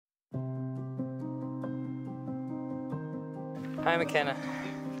Hi, McKenna.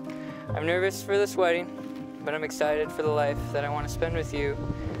 I'm nervous for this wedding, but I'm excited for the life that I want to spend with you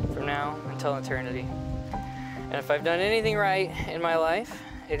from now until eternity. And if I've done anything right in my life,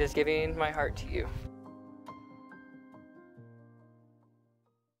 it is giving my heart to you.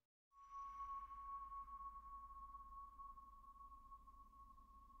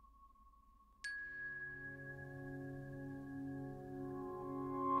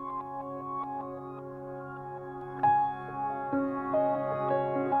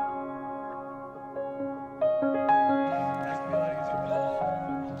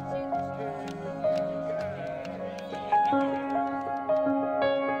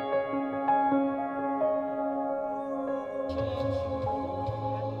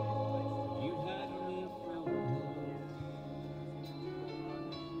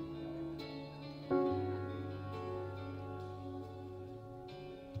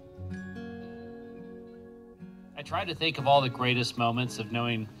 I try to think of all the greatest moments of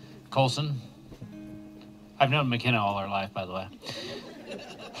knowing Colson. I've known McKenna all our life, by the way.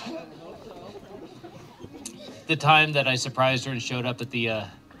 The time that I surprised her and showed up at the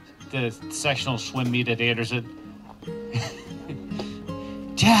sectional swim meet at Anderson.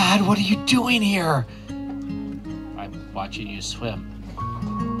 Dad, what are you doing here? I'm watching you swim.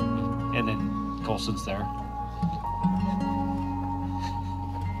 And then Colson's there.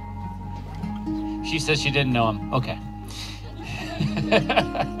 She says she didn't know him. Okay.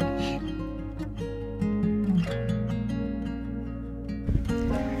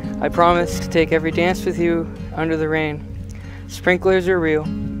 I promise to take every dance with you under the rain. Sprinklers are real,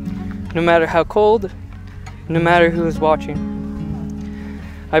 no matter how cold, no matter who is watching.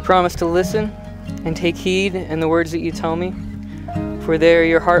 I promise to listen and take heed in the words that you tell me, for they are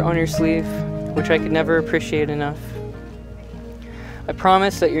your heart on your sleeve, which I could never appreciate enough. I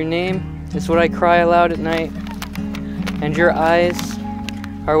promise that your name is what I cry aloud at night, and your eyes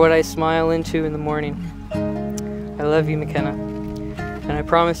are what I smile into in the morning. I love you, McKenna, and I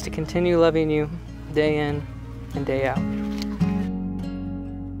promise to continue loving you day in and day out.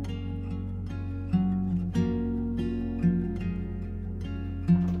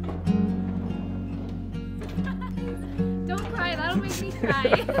 Don't cry, that'll make me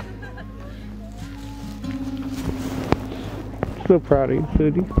cry. So proud of you,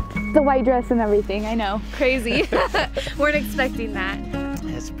 Sudi. The white dress and everything, I know. Crazy. Weren't expecting that.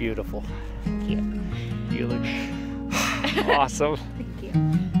 It's beautiful. Yeah. You look awesome. Thank you.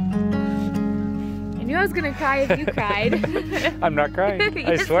 I knew I was gonna cry if you cried. I'm not crying.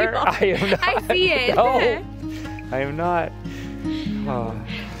 Yes, I swear. you are. I am not. I see it. No, I am not. Oh.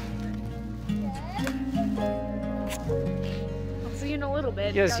 I'll see you in a little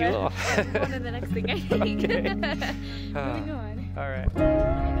bit. Yes, you will. On to the next thing I think. Okay. Moving on. All right.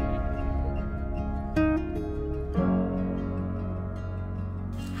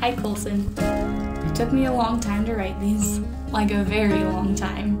 Hi, Colson. It took me a long time to write these, like a very long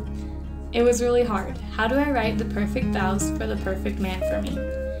time. It was really hard. How do I write the perfect vows for the perfect man for me?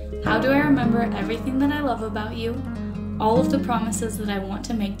 How do I remember everything that I love about you, all of the promises that I want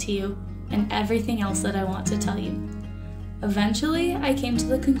to make to you, and everything else that I want to tell you? Eventually, I came to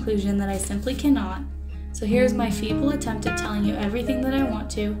the conclusion that I simply cannot, so here's my feeble attempt at telling you everything that I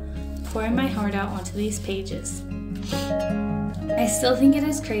want to, pouring my heart out onto these pages. I still think it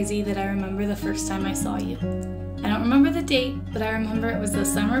is crazy that I remember the first time I saw you. I don't remember the date, but I remember it was the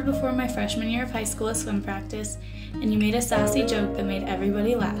summer before my freshman year of high school at swim practice, and you made a sassy joke that made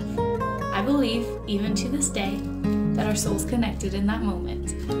everybody laugh. I believe, even to this day, that our souls connected in that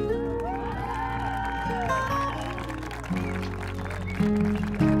moment.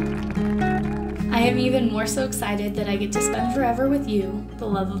 I am even more so excited that I get to spend forever with you, the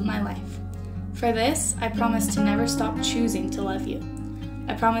love of my life. For this, I promise to never stop choosing to love you.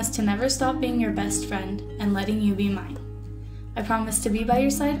 I promise to never stop being your best friend and letting you be mine. I promise to be by your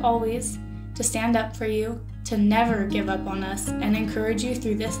side always, to stand up for you, to never give up on us, and encourage you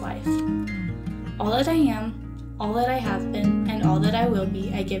through this life. All that I am, all that I have been, and all that I will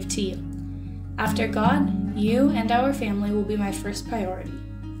be, I give to you. After God, you and our family will be my first priority.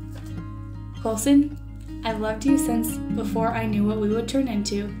 Colson, I've loved you since before I knew what we would turn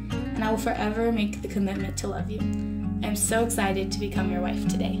into, and I will forever make the commitment to love you. I'm so excited to become your wife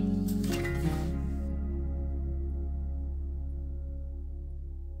today.